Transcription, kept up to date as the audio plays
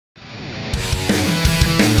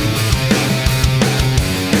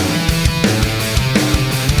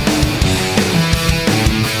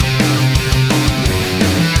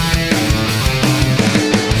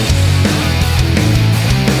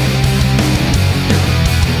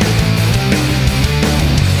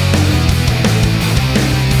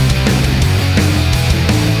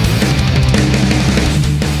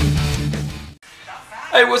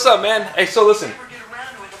what's up, man? Hey, so listen,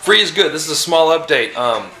 free is good. This is a small update.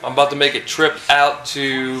 I'm about to make a trip out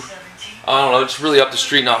to, I don't know, just really up the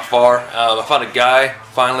street, not far. I found a guy,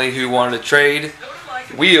 finally, who wanted to trade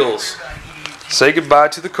wheels. Say goodbye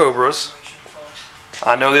to the Cobras.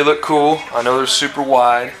 I know they look cool. I know they're super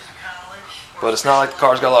wide. But it's not like the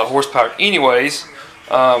car's got a lot of horsepower. Anyways,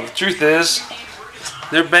 the truth is,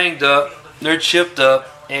 they're banged up, they're chipped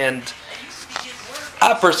up, and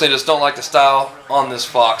I personally just don't like the style on this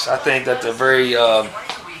Fox. I think that's a very,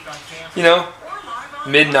 you know,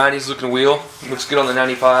 mid-90s looking wheel. Looks good on the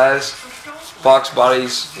 95s. Fox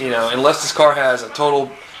bodies, you know, unless this car has a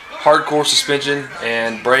total hardcore suspension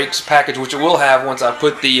and brakes package, which it will have once I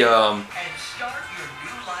put the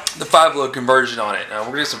 5-lug conversion on it. We're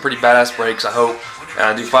going to get some pretty badass brakes, I hope.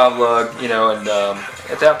 Do 5-lug, you know, and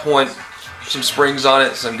at that point, some springs on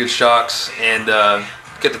it, some good shocks, and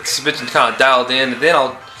get the suspension kind of dialed in, and then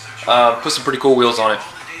I'll put some pretty cool wheels on it.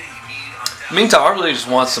 Meantime, I really just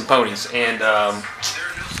want some ponies, and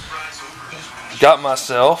got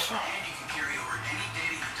myself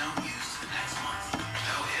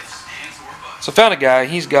so found a guy.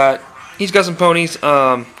 He's got some ponies.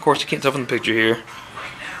 Of course, you can't tell from the picture here.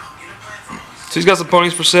 So he's got some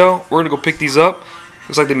ponies for sale. We're gonna go pick these up.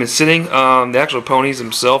 Looks like they've been sitting. The actual ponies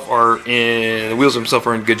themselves the wheels themselves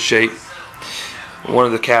are in good shape. One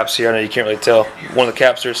of the caps here, I know you can't really tell. One of the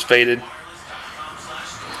caps there is faded.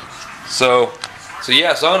 So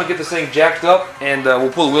yeah, so I'm gonna get this thing jacked up, and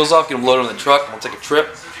we'll pull the wheels off, get them loaded on the truck, and we'll take a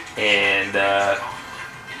trip, and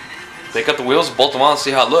take out the wheels, bolt them on, and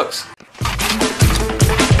see how it looks.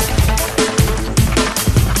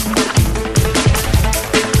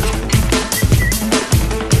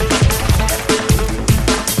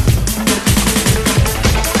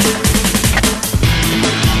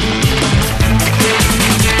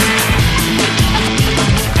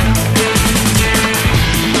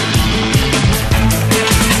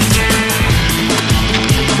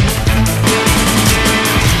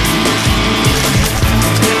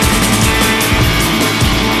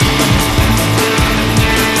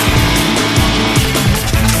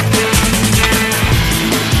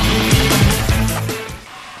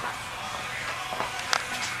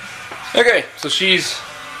 Okay, so she's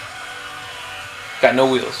got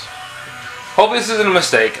no wheels. Hopefully this isn't a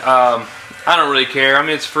mistake. I don't really care. I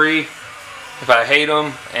mean, it's free. If I hate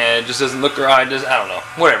them and it just doesn't look right, I don't know.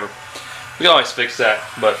 Whatever. We can always fix that.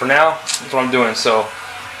 But for now, that's what I'm doing. So,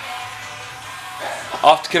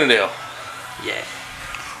 off to Kennedale. Yeah.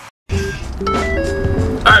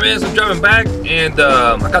 Alright, man, so I'm driving back, and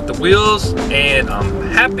I got the wheels, and I'm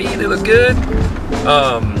happy. They look good.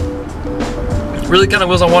 Really kind of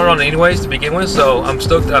wheels I wanted on anyways to begin with, so I'm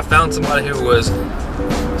stoked that I found somebody who was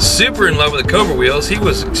super in love with the Cobra wheels. He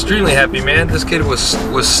was extremely happy, man. This kid was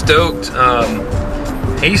stoked.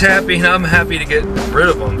 He's happy, and I'm happy to get rid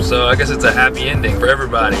of them, so I guess it's a happy ending for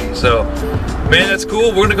everybody. So, man, that's cool.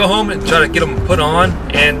 We're gonna go home and try to get them put on,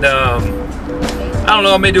 and I don't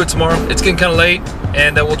know, I may do it tomorrow. It's getting kind of late,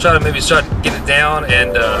 and we'll try to get it down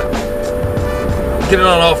and get it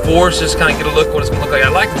on all fours, just kind of get a look what it's gonna look like.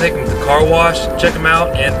 I'd like to take them to the car wash, check them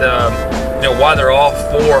out, and you know, while they're all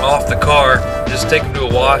four off the car, just take them to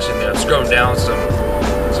a wash and scrub them down with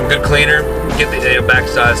some good cleaner. Get the back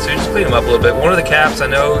sides too, just clean them up a little bit. One of the caps I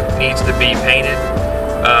know needs to be painted.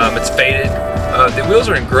 It's faded. The wheels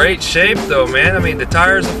are in great shape though, man. I mean, the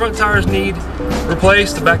front tires need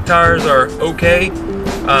replaced. The back tires are okay.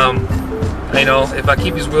 You know, if I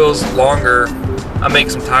keep these wheels longer, I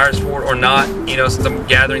make some tires for it or not, you know, since I'm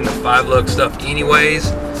gathering the 5-lug stuff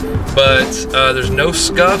anyways. But there's no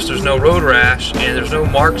scuffs, there's no road rash, and there's no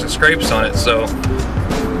marks and scrapes on it. So,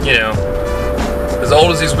 you know, as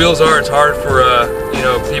old as these wheels are, it's hard for you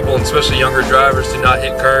know, people, and especially younger drivers, to not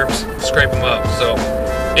hit curbs, scrape them up. So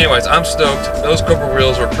anyways, I'm stoked. Those Cobra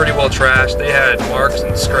wheels were pretty well trashed. They had marks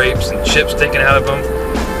and scrapes and chips taken out of them.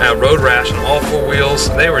 Road rash on all 4 wheels.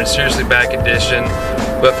 They were in seriously bad condition.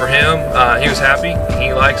 But for him, he was happy.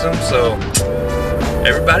 He likes them, so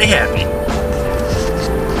everybody happy.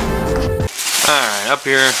 Alright, up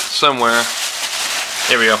here somewhere.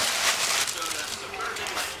 There we go.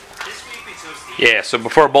 Yeah, so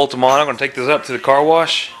before I bolt them on, I'm going to take this up to the car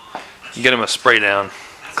wash and get them a spray down.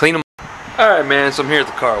 Clean them. Alright, man, so I'm here at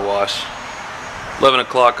the car wash. 11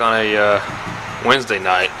 o'clock on a Wednesday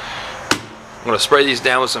night. I'm going to spray these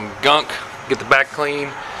down with some gunk, get the back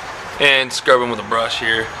clean, and scrub them with a brush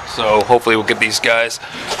here. So hopefully we'll get these guys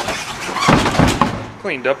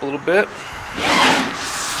cleaned up a little bit.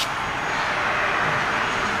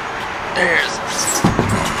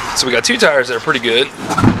 So we got 2 tires that are pretty good,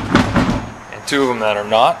 and 2 of them that are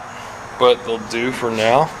not, but they'll do for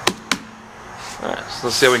now. Alright, so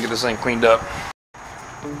let's see how we can get this thing cleaned up.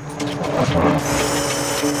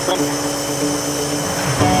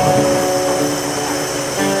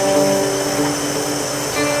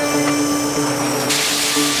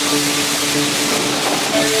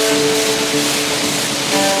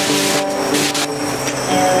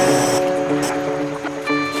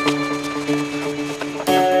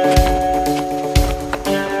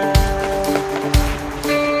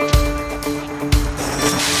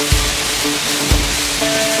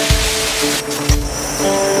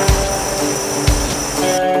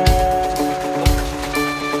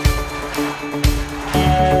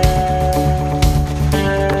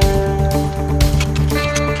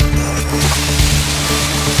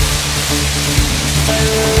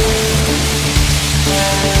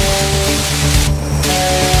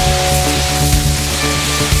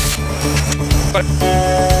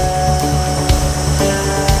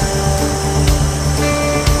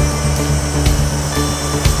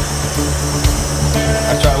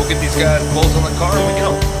 That's right, we'll get these guys bolts on the car and we get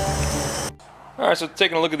home. Alright, so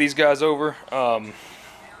taking a look at these guys over. The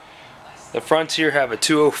fronts here have a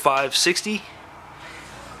 205/60,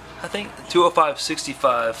 I think.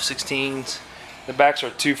 205/65 16s. The backs are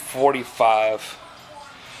 245.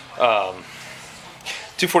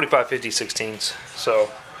 245/50 16s.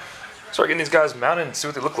 So start getting these guys mounted and see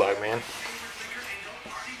what they look like, man.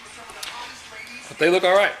 But they look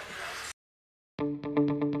alright.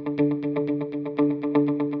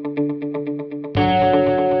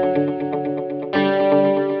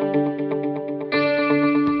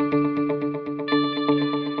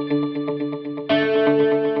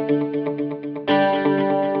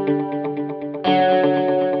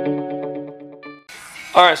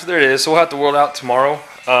 Alright, so there it is. So we'll have to wheel it out tomorrow.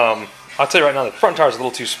 I'll tell you right now, the front tire is a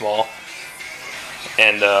little too small.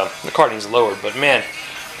 And the car needs lowered. But man,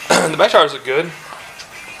 the back tires look good.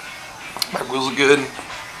 Back wheels look good.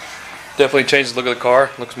 Definitely changes the look of the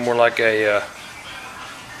car. Looks more like a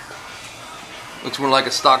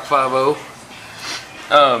stock 5.0.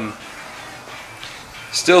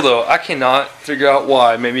 Still though, I cannot figure out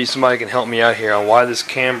why. Maybe somebody can help me out here on why this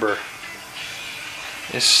camber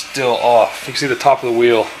is still off. You can see the top of the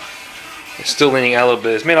wheel is still leaning out a little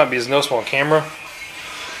bit. This may not be as noticeable on camera,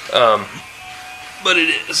 but it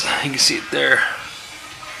is. You can see it there.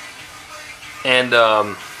 And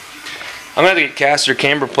I'm gonna have to get caster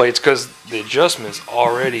camber plates because the adjustment's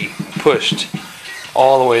already pushed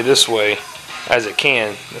all the way this way as it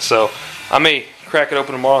can. So I may crack it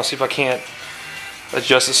open tomorrow and see if I can't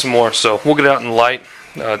adjust it some more. So we'll get it out in the light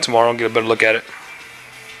tomorrow and get a better look at it.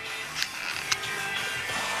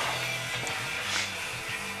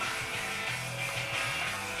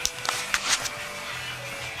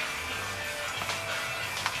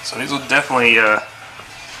 So these will definitely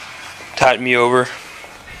tighten me over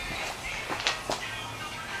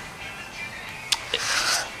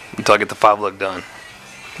until I get the 5 look done.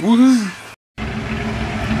 Woohoo!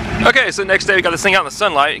 Okay, so next day we got this thing out in the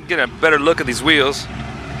sunlight, get a better look at these wheels.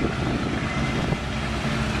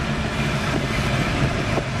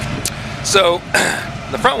 So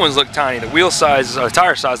the front ones look tiny. The wheel sizes, or the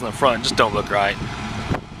tire size on the front just don't look right.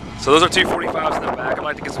 So those are 245s in the back. I'd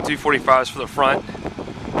like to get some 245s for the front.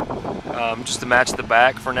 Just to match the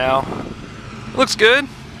back for now. It looks good.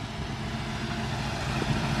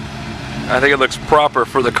 I think it looks proper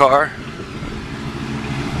for the car.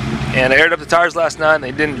 And I aired up the tires last night and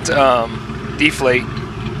they didn't deflate.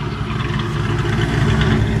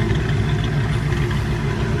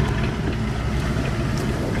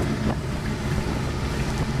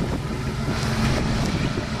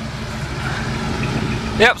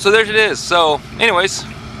 Yep, so there it is. So anyways,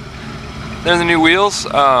 there's the new wheels.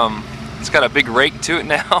 It's got a big rake to it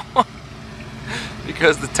now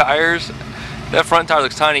because the tires, that front tire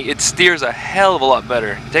looks tiny. It steers a hell of a lot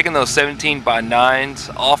better. Taking those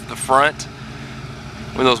 17x9s off the front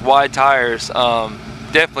with those wide tires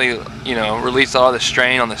definitely, you know, release all the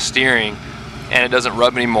strain on the steering and it doesn't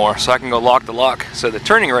rub anymore. So I can go lock to lock. So the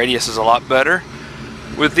turning radius is a lot better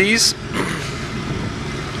with these.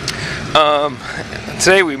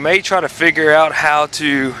 Today we may try to figure out how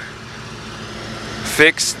to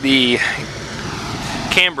fix the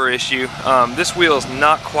camber issue. This wheel is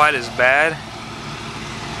not quite as bad.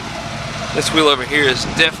 This wheel over here is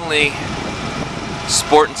definitely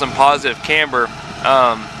sporting some positive camber.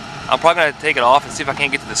 I'm probably going to take it off and see if I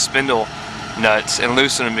can't get to the spindle nuts and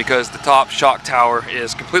loosen them because the top shock tower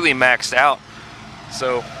is completely maxed out.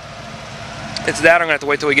 So it's that, I'm going to have to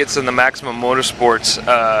wait till we get some of the Maximum Motorsports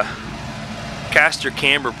caster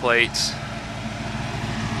camber plates,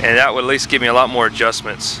 and that would at least give me a lot more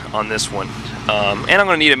adjustments on this one. And I'm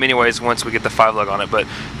going to need them anyways once we get the 5-lug on it. But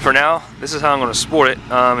for now, this is how I'm going to sport it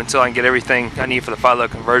until I can get everything I need for the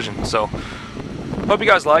 5-lug conversion. So hope you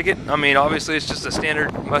guys like it. I mean, obviously it's just a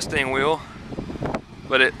standard Mustang wheel,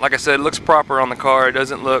 but it, like I said, it looks proper on the car. It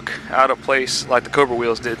doesn't look out of place like the Cobra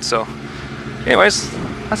wheels did. So anyways,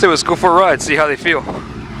 I say let's go for a ride, see how they feel.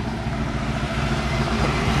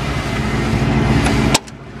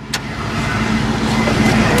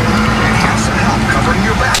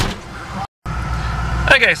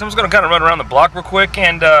 Okay, so I'm just going to kind of run around the block real quick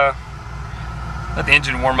and let the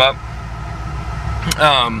engine warm up.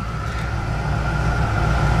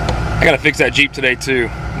 I got to fix that Jeep today too.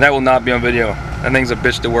 That will not be on video. That thing's a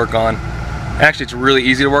bitch to work on. Actually, it's really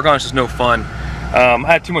easy to work on, it's just no fun. I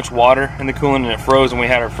had too much water in the coolant and it froze when we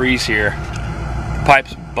had our freeze here. The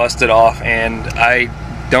pipes busted off, and I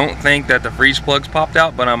don't think that the freeze plugs popped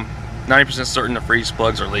out, but I'm 90% certain the freeze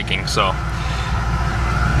plugs are leaking. So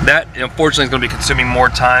that, unfortunately, is going to be consuming more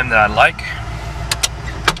time than I'd like.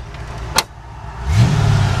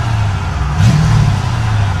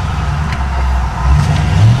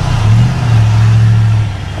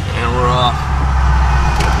 And we're off.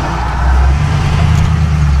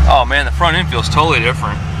 Oh man, the front end feels totally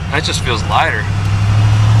different. That just feels lighter.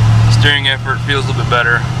 Steering effort feels a little bit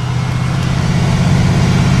better.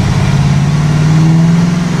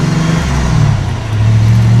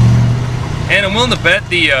 And I'm willing to bet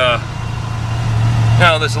there's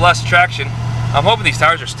less traction. I'm hoping these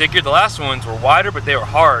tires are stickier. The last ones were wider, but they were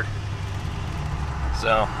hard.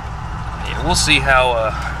 So yeah, we'll see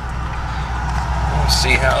how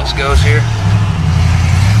this goes here.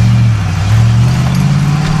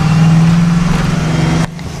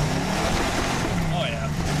 Oh yeah.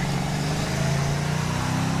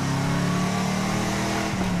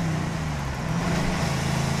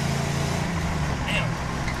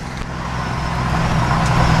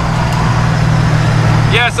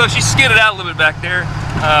 Yeah, so she skidded out a little bit back there.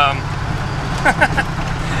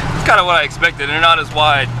 It's kind of what I expected. They're not as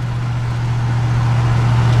wide.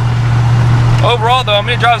 Overall though, I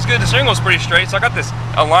mean, it drives good. The steering wheel's pretty straight, so I got this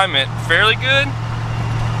alignment fairly good.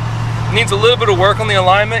 It needs a little bit of work on the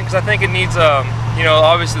alignment because I think it needs, you know,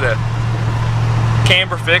 obviously the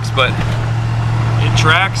camber fix, but it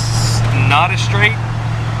tracks not as straight.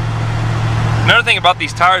 Another thing about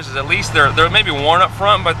these tires is at least they're maybe worn up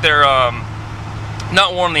front, but they're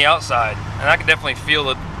not worn on the outside, and I can definitely feel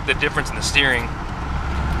the difference in the steering.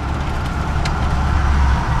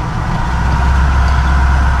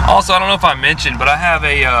 Also, I don't know if I mentioned, but I have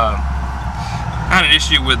I had an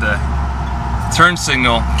issue with the turn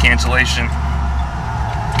signal cancellation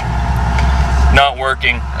not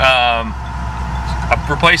working. I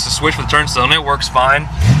replaced the switch with the turn signal and it works fine.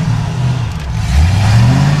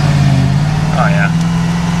 Oh yeah.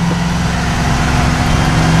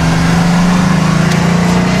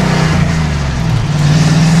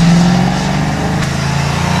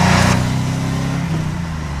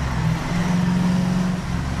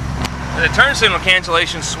 The turn signal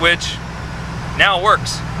cancellation switch now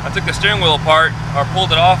works. I took the steering wheel apart, or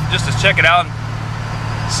pulled it off just to check it out and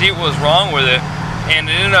see what was wrong with it, and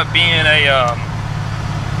it ended up being a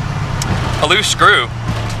loose screw.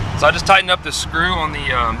 So I just tightened up the screw on the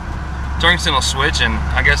turn signal switch, and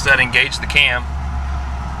I guess that engaged the cam.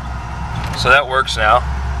 So that works now.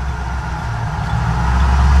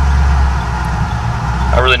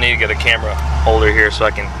 I really need to get a camera holder here so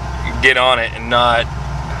I can get on it and not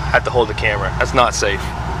have to hold the camera. That's not safe.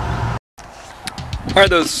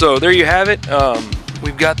 Alright, so there you have it.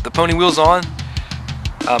 We've got the pony wheels on.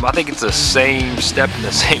 I think it's the same step in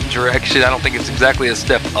the same direction. I don't think it's exactly a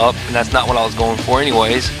step up, and that's not what I was going for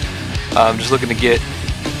anyways. I'm just looking to get,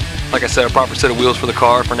 like I said, a proper set of wheels for the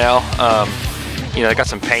car for now. You know, I got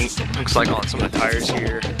some paint, looks like, on some of the tires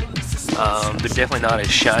here. They're definitely not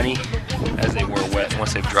as shiny as they were wet.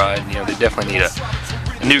 Once they've dried, you know, they definitely need a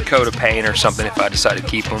new coat of paint or something if I decide to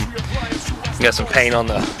keep them. Got some paint on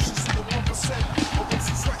the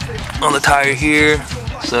tire here.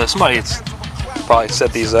 So somebody had probably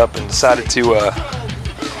set these up and decided to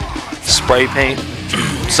spray paint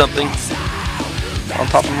something on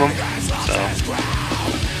top of them. So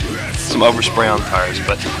some overspray on the tires,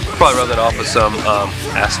 but probably rub that off with some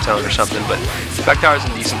acetone or something. But back tires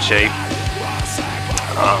in decent shape.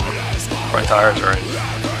 Front tires are in, I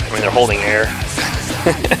mean, they're holding air.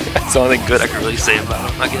 That's the only thing good I can really say about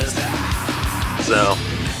them, I guess. So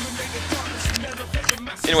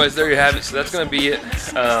anyways, there you have it. So that's going to be it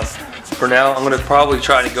for now. I'm going to probably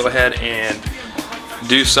try to go ahead and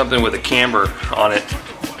do something with a camber on it,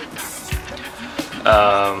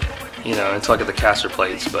 you know, until I get the caster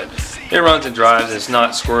plates. But it runs and drives, and it's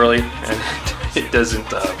not squirrely, and it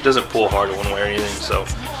doesn't pull hard one way or anything. So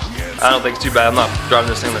I don't think it's too bad. I'm not driving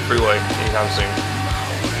this thing on the freeway anytime soon.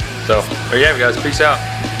 So there you have it, guys. Peace out.